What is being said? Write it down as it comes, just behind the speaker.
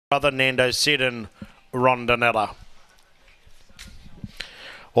Brother Nando Sid and Rondinella.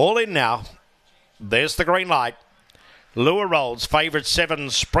 All in now. There's the green light. Lure rolls. Favourite 7,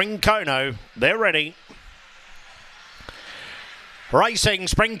 Spring Kono. They're ready. Racing,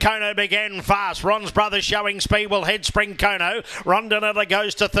 Spring Kono began fast. Ron's Brother showing speed will head Spring Kono. Rondinella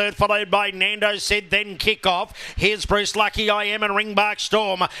goes to third, followed by Nando Sid, then kick off. Here's Bruce Lucky I Am and Ringbark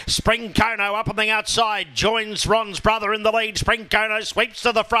Storm. Spring Kono up on the outside, joins Ron's Brother in the lead. Spring Kono sweeps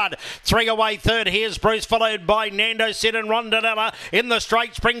to the front. 3 away third. Here's Bruce, followed by Nando Sid and Rondinella in the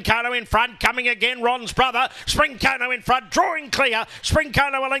straight. Spring Kono in front, coming again. Ron's Brother. Spring Kono in front, drawing clear. Spring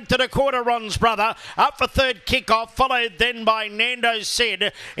Kono a length and a quarter. Ron's Brother up for third kick off, followed then by Nando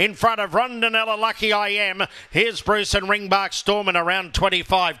Sid in front of Rondinella Lucky I Am. Here's Bruce and Ringbark Storm in around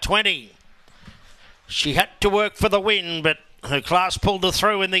 25.20. She had to work for the win, but her class pulled her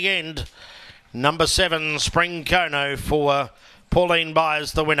through in the end. Number 7, Spring Kono for Pauline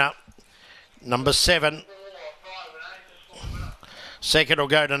Byers, the winner. Number 7. Second will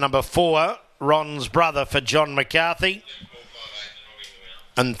go to number 4, Ron's Brother for John McCarthy.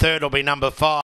 And third will be number 5.